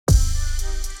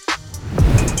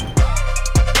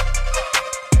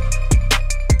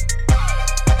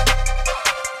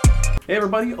Hey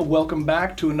everybody, welcome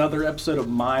back to another episode of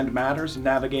Mind Matters,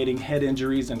 navigating head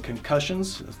injuries and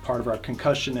concussions. As part of our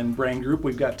concussion and brain group,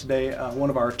 we've got today one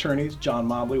of our attorneys, John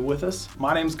Mobley, with us.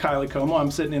 My name is Kylie Como.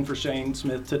 I'm sitting in for Shane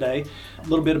Smith today. A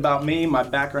little bit about me. My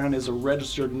background is a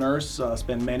registered nurse.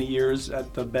 Spent many years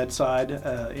at the bedside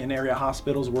in area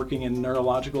hospitals working in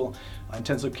neurological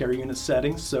intensive care unit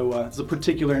settings. So it's a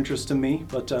particular interest to me.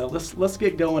 But let's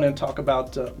get going and talk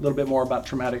about a little bit more about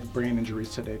traumatic brain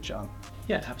injuries today, John.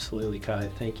 Yeah, absolutely, Kai.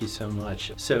 Thank you so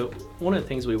much. So one of the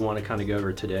things we want to kind of go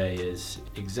over today is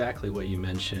exactly what you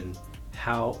mentioned,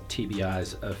 how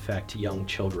TBIs affect young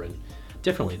children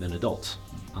differently than adults.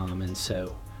 And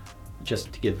so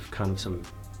just to give kind of some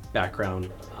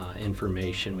background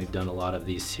information, we've done a lot of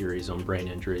these series on brain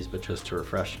injuries, but just to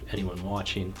refresh anyone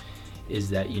watching, is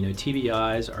that,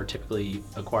 TBIs are typically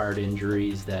acquired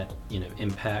injuries that,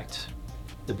 impact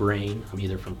the brain,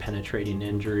 either from penetrating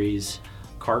injuries,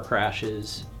 car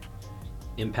crashes,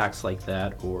 impacts like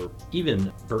that, or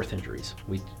even birth injuries.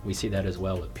 We see that as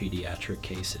well with pediatric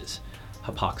cases.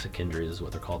 Hypoxic injuries is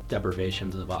what they're called,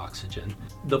 deprivations of oxygen.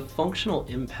 The functional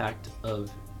impact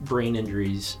of brain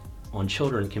injuries on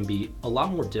children can be a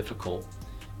lot more difficult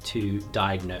to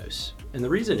diagnose. And the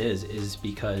reason is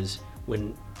because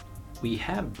when we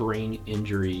have brain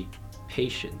injury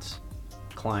patients,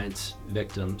 clients,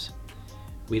 victims,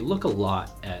 we look a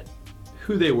lot at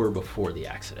who they were before the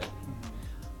accident.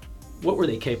 What were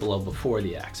they capable of before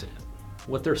the accident?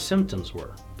 What their symptoms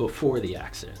were before the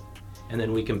accident. And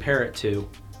then we compare it to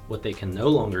what they can no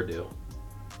longer do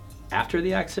after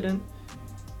the accident,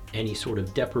 any sort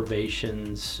of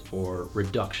deprivations or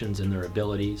reductions in their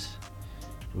abilities.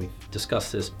 And we've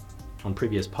discussed this on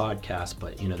previous podcasts,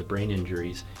 but the brain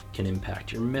injuries can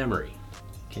impact your memory,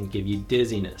 can give you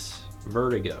dizziness,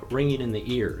 vertigo, ringing in the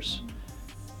ears,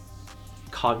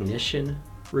 cognition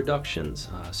reductions,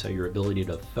 so your ability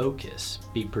to focus,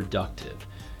 be productive,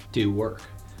 do work.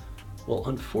 Well,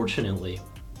 unfortunately,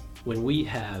 when we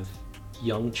have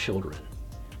young children,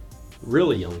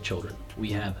 really young children, we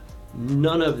have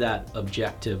none of that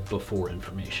objective before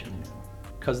information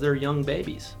because they're young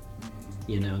babies.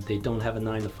 They don't have a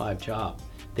 9-to-5 job.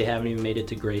 They haven't even made it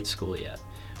to grade school yet.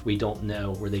 We don't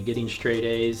know, were they getting straight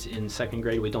A's in second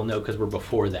grade? We don't know because we're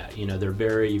before that. They're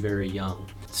very, very young.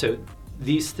 So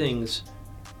these things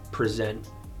present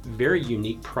very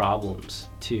unique problems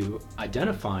to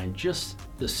identifying just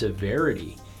the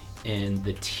severity and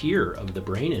the tier of the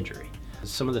brain injury.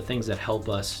 Some of the things that help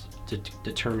us to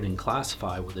determine and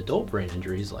classify with adult brain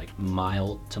injuries, like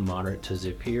mild to moderate to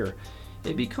severe,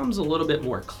 it becomes a little bit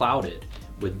more clouded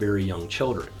with very young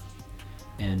children.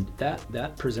 And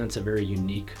that presents a very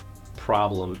unique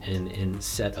problem and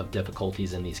set of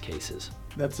difficulties in these cases.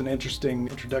 That's an interesting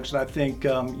introduction. I think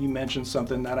you mentioned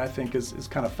something that I think is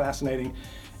kind of fascinating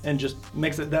and just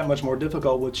makes it that much more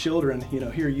difficult with children.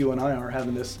 Here you and I are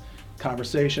having this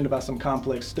conversation about some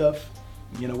complex stuff.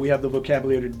 We have the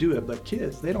vocabulary to do it, but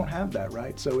kids, they don't have that,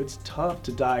 right? So it's tough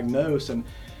to diagnose and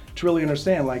to really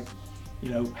understand,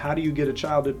 how do you get a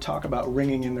child to talk about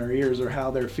ringing in their ears or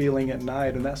how they're feeling at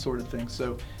night and that sort of thing.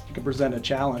 So it can present a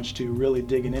challenge to really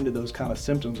digging into those kind of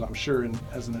symptoms, I'm sure. And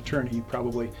as an attorney, you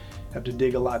probably have to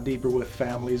dig a lot deeper with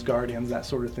families, guardians, that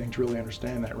sort of thing to really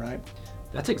understand that, right?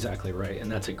 That's exactly right. And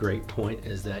that's a great point,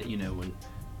 is that, when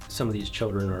some of these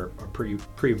children are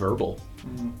pre-verbal,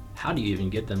 how do you even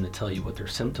get them to tell you what their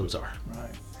symptoms are?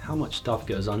 Right. How much stuff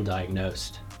goes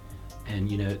undiagnosed? And,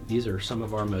 these are some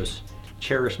of our most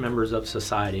cherished members of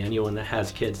society. Anyone that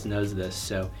has kids knows this.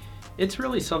 So it's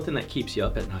really something that keeps you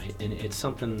up at night. And it's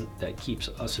something that keeps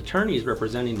us attorneys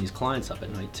representing these clients up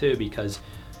at night too, because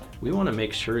we want to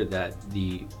make sure that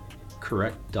the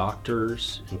correct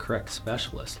doctors and correct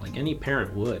specialists, like any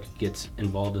parent would, gets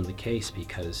involved in the case,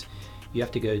 because you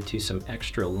have to go to some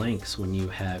extra lengths when you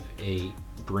have a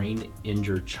brain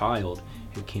injured child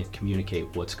who can't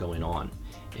communicate what's going on.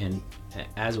 And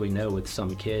as we know with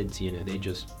some kids, they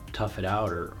just tough it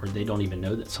out, or they don't even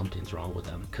know that something's wrong with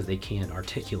them because they can't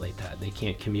articulate that, they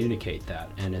can't communicate that,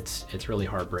 and it's really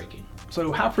heartbreaking.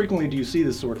 So how frequently do you see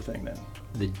this sort of thing then?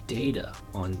 The data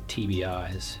on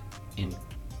TBIs in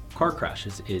car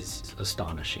crashes is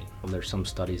astonishing. There's some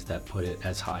studies that put it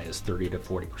as high as 30 to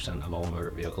 40% of all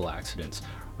motor vehicle accidents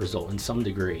result in some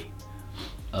degree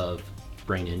of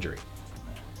brain injury.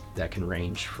 That can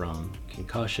range from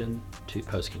concussion to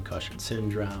post-concussion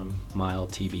syndrome,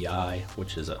 mild TBI,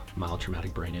 which is a mild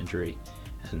traumatic brain injury.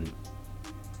 And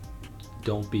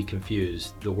don't be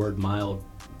confused, the word mild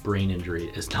brain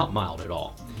injury is not mild at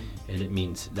all. And it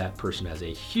means that person has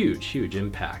a huge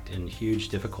impact and huge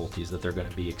difficulties that they're going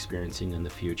to be experiencing in the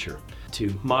future.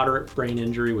 To moderate brain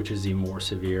injury, which is even more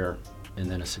severe, and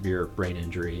then a severe brain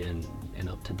injury and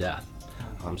up to death.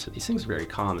 So these things are very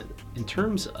common. In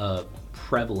terms of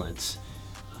prevalence,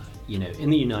 in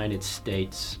the United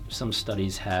States, some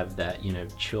studies have that,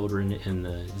 children in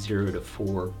the 0 to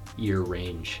 4 year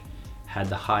range had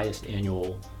the highest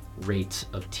annual rates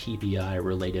of TBI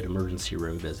related emergency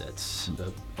room visits,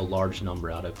 a large number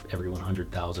out of every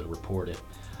 100,000 reported.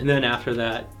 And then after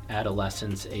that,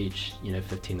 adolescents age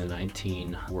 15 to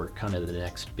 19 were kind of the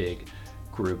next big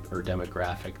group or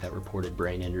demographic that reported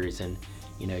brain injuries. And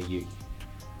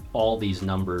all these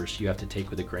numbers you have to take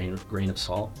with a grain of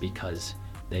salt, because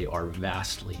they are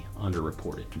vastly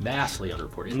underreported.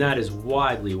 And that is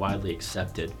widely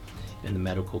accepted in the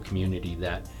medical community,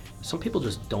 that some people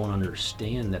just don't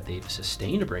understand that they've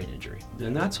sustained a brain injury.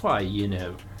 And that's why,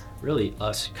 really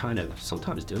us kind of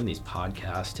sometimes doing these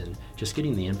podcasts and just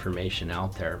getting the information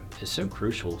out there is so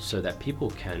crucial, so that people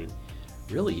can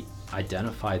really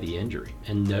identify the injury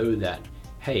and know that,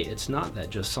 hey, it's not that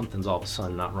just something's all of a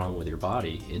sudden not wrong with your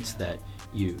body. It's that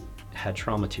you had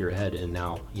trauma to your head and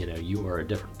now, you are a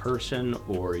different person,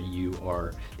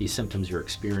 or these symptoms you're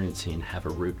experiencing have a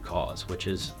root cause, which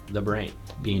is the brain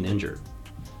being injured.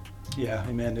 Yeah,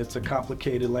 amen. It's a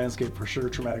complicated landscape for sure,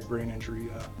 traumatic brain injury.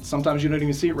 Sometimes you don't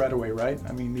even see it right away, right?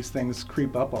 I mean, these things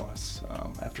creep up on us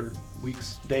after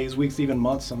weeks, days, weeks, even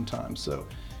months sometimes. So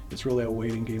it's really a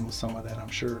waiting game with some of that, I'm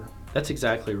sure. That's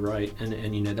exactly right.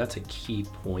 And that's a key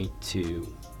point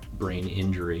to brain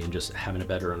injury and just having a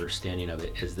better understanding of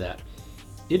it, is that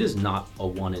it is not a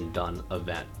one and done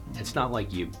event. It's not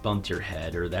like you bumped your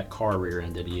head or that car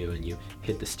rear-ended you and you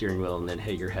hit the steering wheel and then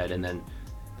hit your head and then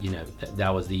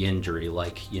that was the injury,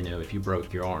 like, if you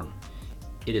broke your arm.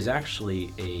 It is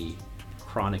actually a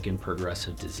chronic and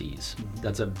progressive disease.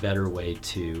 That's a better way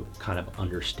to kind of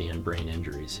understand brain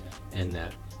injuries, and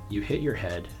that you hit your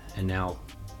head, and now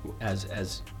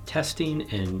as testing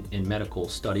and medical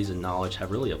studies and knowledge have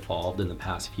really evolved in the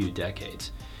past few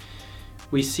decades,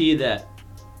 we see that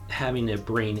having a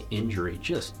brain injury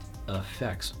just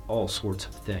affects all sorts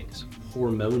of things.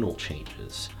 Hormonal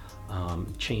changes,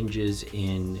 changes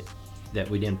in that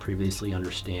we didn't previously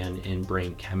understand in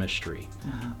brain chemistry,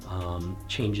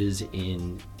 changes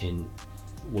in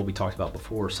what we talked about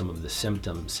before, some of the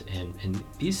symptoms, and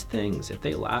these things, if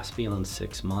they last beyond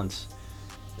 6 months,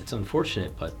 it's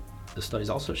unfortunate, but the studies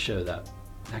also show that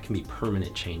can be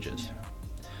permanent changes.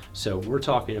 So we're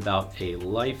talking about a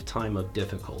lifetime of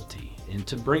difficulty. And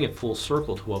to bring it full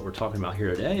circle to what we're talking about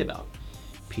here today about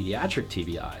pediatric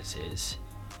TBIs, is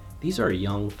these are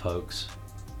young folks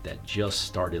that just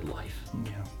started life,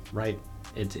 right?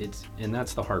 It's and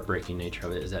that's the heartbreaking nature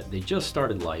of it, is that they just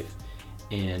started life,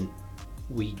 and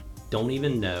we don't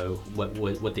even know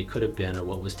what they could have been or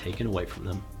what was taken away from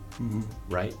them,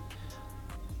 right?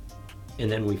 And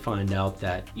then we find out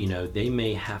that they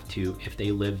may have to, if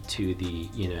they live to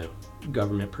the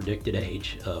government predicted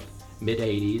age of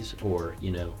mid-80s or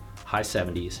high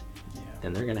 70s,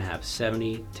 then they're going to have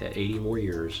 70 to 80 more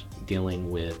years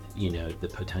dealing with the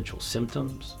potential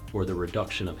symptoms or the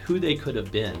reduction of who they could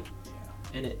have been.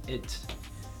 And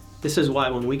this is why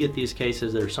when we get these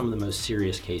cases, they're some of the most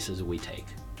serious cases we take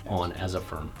on as a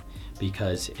firm,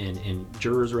 because and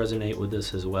jurors resonate with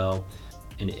this as well,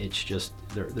 and it's just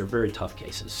they're very tough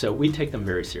cases, so we take them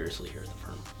very seriously here at the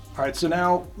firm. All right, so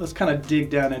now let's kind of dig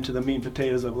down into the meat and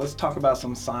potatoes of it. Let's talk about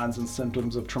some signs and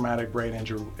symptoms of traumatic brain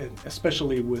injury,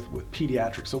 especially with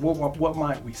pediatrics. So what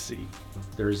might we see?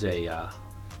 There's a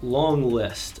long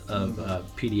list of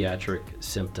pediatric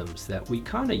symptoms that we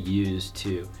kind of use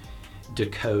to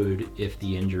decode if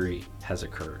the injury has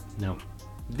occurred. Now,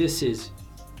 this is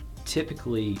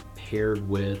typically paired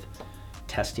with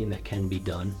testing that can be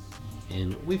done,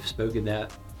 and we've spoken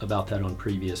about that on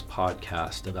previous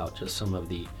podcasts, about just some of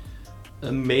the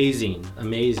amazing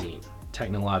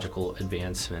technological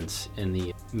advancements in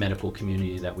the medical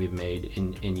community that we've made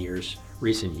in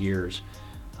recent years,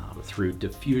 through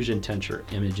diffusion tensor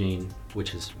imaging,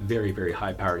 which is very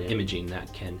high-powered imaging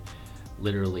that can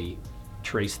literally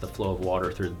trace the flow of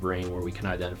water through the brain, where we can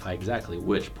identify exactly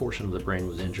which portion of the brain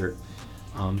was injured.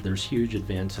 There's huge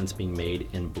advancements being made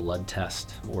in blood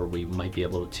tests, where we might be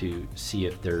able to see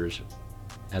if there's,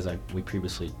 we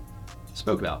previously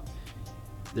spoke about,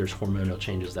 there's hormonal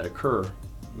changes that occur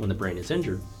when the brain is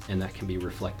injured, and that can be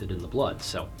reflected in the blood.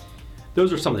 So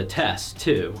those are some of the tests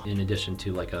too, in addition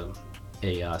to like a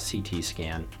CT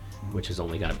scan, which is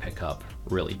only going to pick up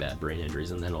really bad brain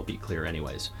injuries, and then it'll be clear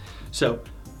anyways. So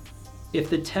if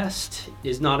the test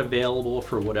is not available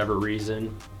for whatever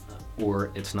reason,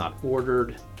 or it's not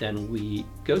ordered, then we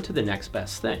go to the next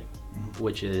best thing,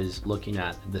 which is looking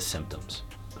at the symptoms,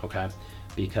 okay?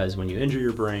 Because when you injure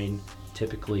your brain,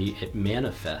 typically it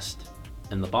manifests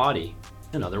and the body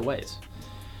in other ways.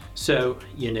 So,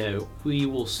 we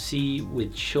will see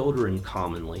with children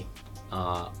commonly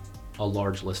a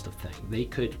large list of things. They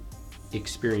could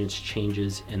experience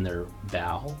changes in their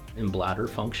bowel and bladder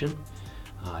function,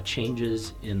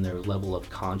 changes in their level of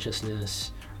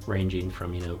consciousness, ranging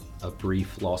from, a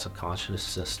brief loss of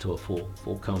consciousness to a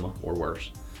full coma or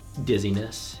worse.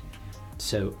 Dizziness.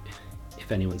 So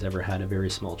if anyone's ever had a very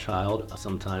small child,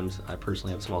 sometimes I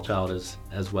personally have a small child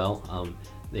as well,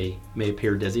 they may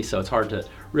appear dizzy, so it's hard to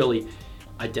really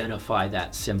identify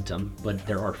that symptom, but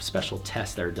there are special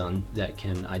tests that are done that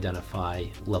can identify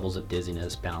levels of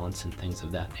dizziness, balance, and things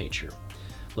of that nature.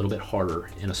 A little bit harder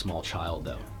in a small child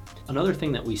though. Another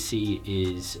thing that we see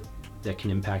that can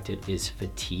impact it is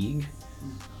fatigue.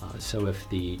 So if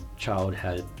the child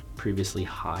had previously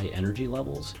high energy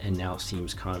levels and now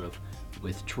seems kind of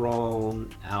withdrawn,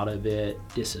 out of it,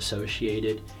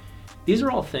 disassociated, these are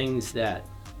all things that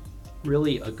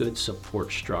really a good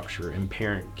support structure and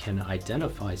parent can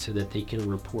identify so that they can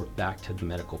report back to the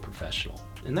medical professional.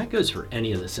 And that goes for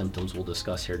any of the symptoms we'll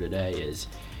discuss here today. Is,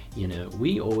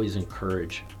 we always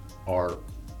encourage our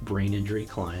brain injury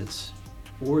clients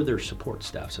or their support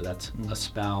staff. So that's a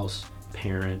spouse,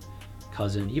 parent,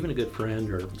 cousin, even a good friend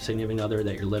or significant other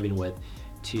that you're living with,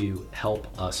 to help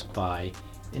us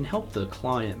and help the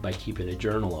client by keeping a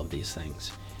journal of these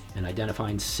things and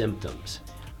identifying symptoms.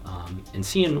 And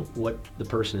seeing what the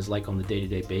person is like on the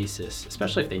day-to-day basis,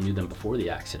 especially if they knew them before the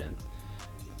accident.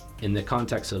 In the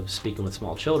context of speaking with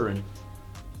small children,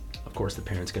 of course the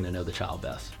parent's going to know the child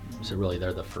best. So really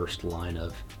they're the first line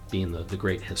of being the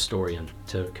great historian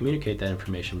to communicate that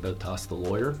information both to us, the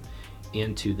lawyer,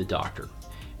 and to the doctor.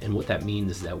 And what that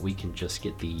means is that we can just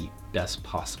get the best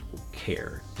possible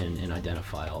care and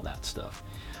identify all that stuff.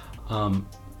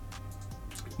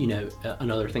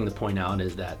 Another thing to point out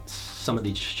is that some of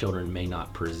these children may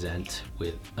not present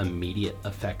with immediate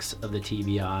effects of the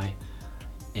TBI,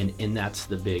 and that's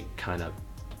the big kind of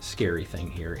scary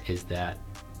thing here, is that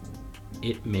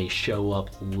it may show up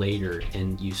later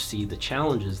and you see the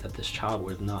challenges that this child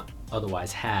would have not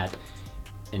otherwise had,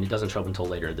 and it doesn't show up until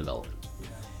later in development.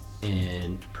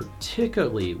 And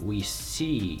particularly we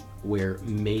see where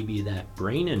maybe that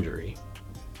brain injury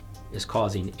is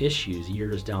causing issues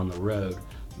years down the road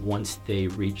once they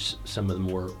reach some of the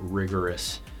more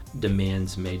rigorous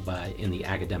demands made in the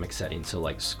academic setting, so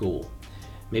like school.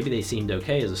 Maybe they seemed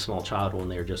okay as a small child when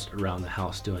they were just around the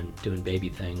house doing baby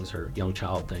things or young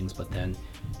child things, but then,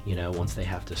 once they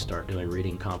have to start doing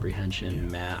reading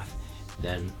comprehension, math,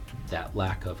 then that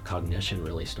lack of cognition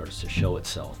really starts to show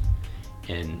itself.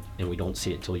 And we don't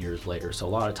see it till years later. So a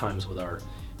lot of times with our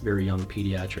very young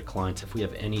pediatric clients, if we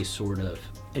have any sort of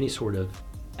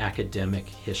academic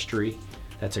history,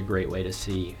 that's a great way to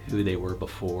see who they were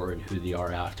before and who they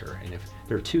are after. And if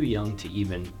they're too young to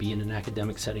even be in an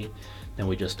academic setting, then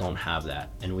we just don't have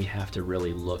that. And we have to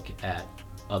really look at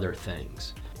other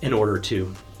things in order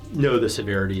to know the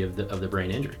severity of the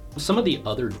brain injury. Some of the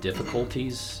other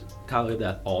difficulties, Kylie,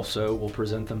 that also will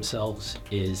present themselves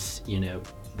is,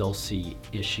 they'll see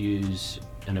issues.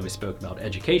 I know we spoke about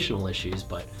educational issues,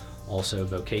 but also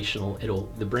vocational.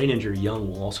 The brain injury young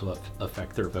will also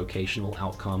affect their vocational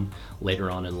outcome later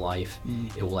on in life.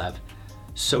 It will have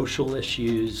social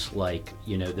issues like,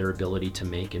 their ability to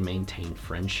make and maintain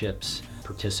friendships,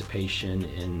 participation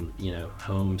in,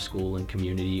 home, school, and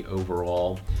community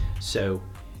overall. So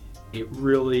we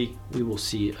will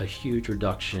see a huge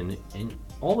reduction in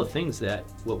all the things that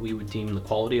what we would deem the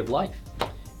quality of life.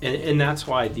 And that's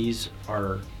why these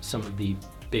are some of the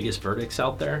biggest verdicts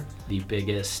out there. The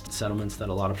biggest settlements that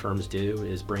a lot of firms do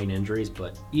is brain injuries,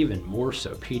 but even more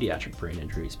so pediatric brain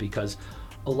injuries, because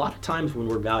a lot of times when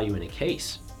we're valuing a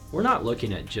case, we're not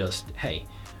looking at just, hey,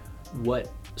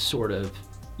 what sort of,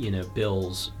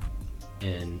 bills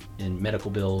and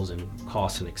medical bills and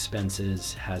costs and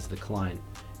expenses has the client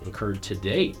incurred to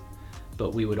date,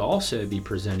 but we would also be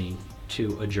presenting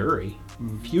to a jury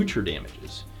future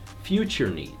damages, future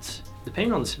needs.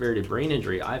 Depending on the severity of brain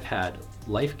injury, I've had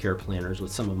life care planners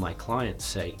with some of my clients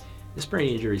say, this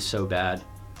brain injury is so bad,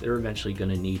 they're eventually going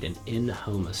to need an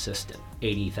in-home assistant,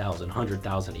 $80,000,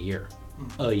 $100,000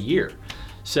 a year.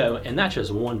 So, and that's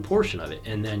just one portion of it.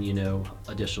 And then,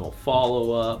 additional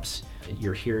follow-ups,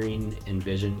 your hearing and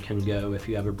vision can go if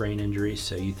you have a brain injury.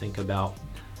 So you think about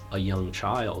a young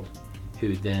child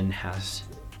who then has,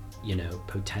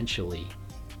 potentially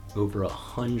over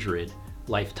 100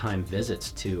 lifetime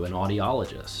visits to an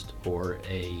audiologist or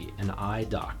an eye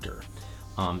doctor.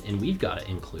 And we've got to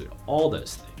include all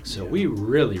those things. So we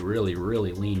really, really,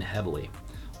 really lean heavily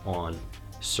on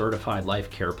certified life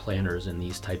care planners in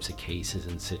these types of cases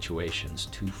and situations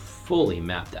to fully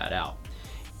map that out.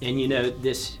 And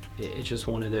it's just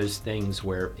one of those things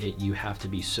where you have to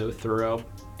be so thorough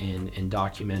and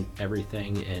document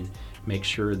everything and make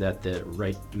sure that the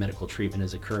right medical treatment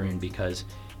is occurring, because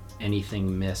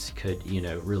anything missed could,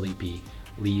 really be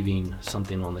leaving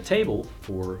something on the table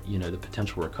for, the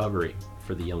potential recovery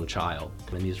for the young child.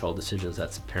 And these are all decisions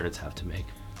that parents have to make.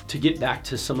 To get back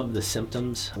to some of the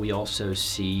symptoms, we also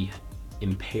see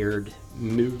impaired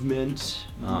movement,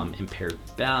 impaired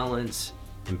balance,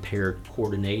 impaired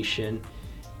coordination,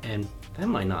 and that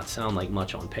might not sound like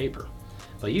much on paper,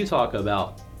 but you talk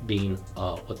about being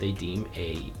what they deem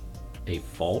a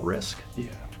fall risk. Yeah.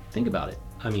 Think about it.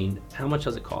 I mean, how much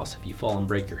does it cost if you fall and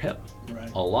break your hip?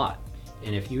 Right. A lot.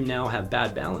 And if you now have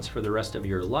bad balance for the rest of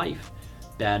your life,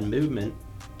 bad movement,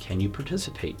 can you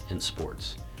participate in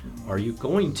sports? Are you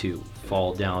going to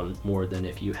fall down more than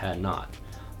if you had not?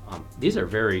 These are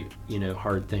very,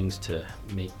 hard things to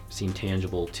make seem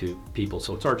tangible to people.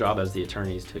 So it's our job as the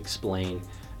attorneys to explain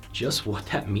just what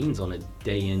that means on a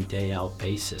day in, day out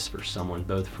basis for someone,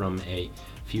 both from a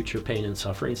future pain and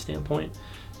suffering standpoint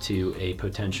to a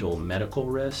potential medical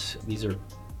risk. These are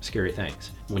scary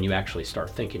things when you actually start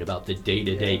thinking about the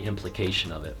day-to-day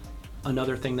implication of it.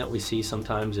 Another thing that we see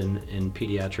sometimes in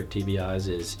pediatric TBIs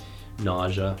is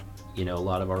nausea. A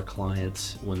lot of our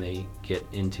clients, when they get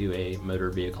into a motor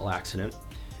vehicle accident,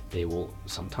 they will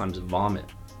sometimes vomit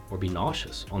or be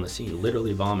nauseous on the scene,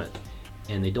 literally vomit,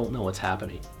 and they don't know what's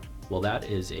happening. Well, that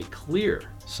is a clear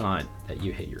sign that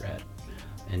you hit your head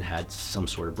and had some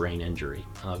sort of brain injury.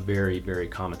 A very, very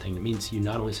common thing. It means you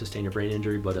not only sustain a brain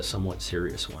injury, but a somewhat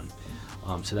serious one.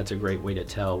 So that's a great way to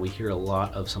tell. We hear a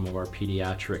lot of some of our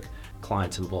pediatric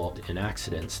clients involved in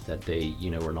accidents that they,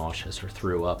 were nauseous or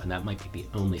threw up, and that might be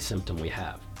the only symptom we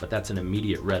have. But that's an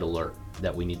immediate red alert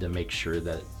that we need to make sure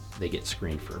that they get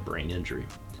screened for a brain injury.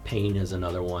 Pain is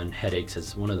another one. Headaches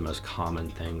is one of the most common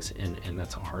things, and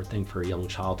that's a hard thing for a young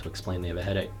child to explain they have a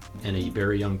headache. And a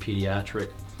very young pediatric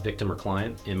victim or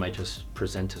client, it might just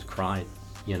present as crying.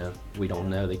 We don't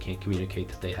know. They can't communicate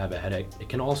that they have a headache. It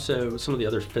can also, some of the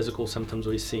other physical symptoms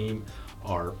we see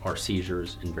are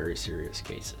seizures in very serious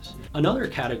cases. Another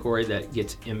category that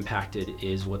gets impacted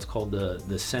is what's called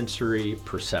the sensory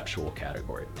perceptual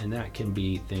category. And that can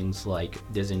be things like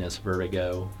dizziness,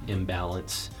 vertigo,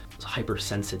 imbalance,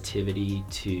 hypersensitivity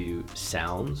to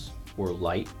sounds or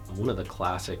light. One of the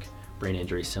classic brain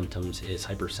injury symptoms is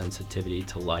hypersensitivity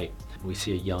to light. We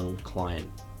see a young client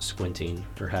squinting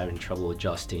or having trouble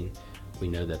adjusting. We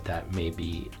know that that may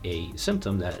be a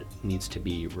symptom that needs to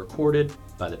be recorded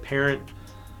by the parent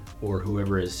or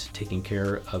whoever is taking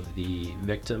care of the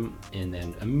victim, and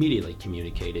then immediately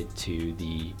communicated to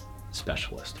the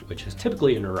specialist, which is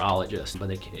typically a neurologist, but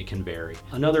it can vary.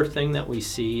 Another thing that we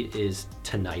see is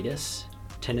tinnitus.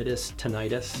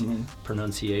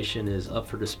 Pronunciation is up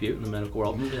for dispute in the medical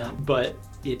world, but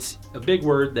it's a big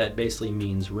word that basically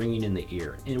means ringing in the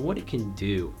ear. And what it can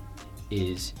do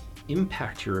is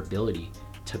impact your ability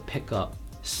to pick up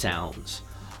sounds.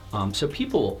 So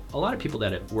a lot of people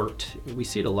that have worked, we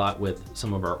see it a lot with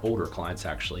some of our older clients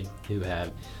actually, who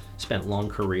have spent long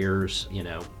careers,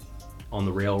 on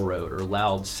the railroad, or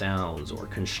loud sounds, or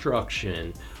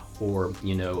construction, or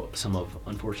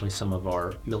unfortunately some of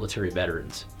our military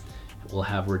veterans will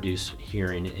have reduced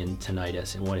hearing in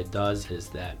tinnitus. And what it does is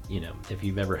that, if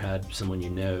you've ever had someone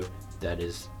that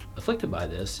is afflicted by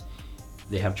this,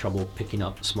 they have trouble picking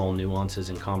up small nuances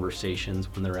in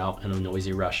conversations when they're out in a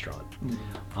noisy restaurant.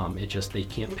 They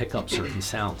can't pick up certain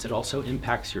sounds. It also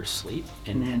impacts your sleep,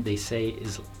 and they say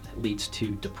leads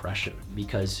to depression,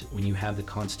 because when you have the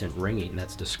constant ringing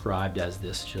that's described as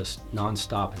this just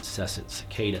nonstop incessant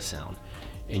cicada sound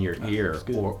in your ear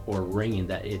or ringing,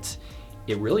 that it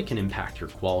really can impact your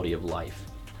quality of life.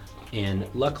 And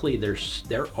luckily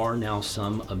there are now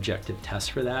some objective tests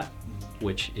for that,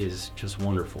 which is just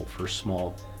wonderful for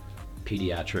small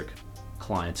pediatric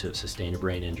clients who have sustained a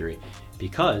brain injury,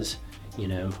 because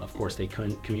of course they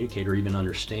couldn't communicate or even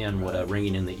understand what a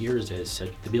ringing in the ears is. So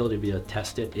the ability to be able to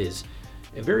test it is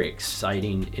a very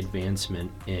exciting advancement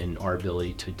in our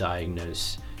ability to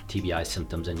diagnose TBI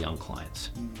symptoms in young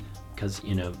clients. Because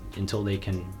until they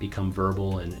can become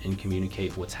verbal and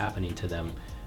communicate what's happening to them,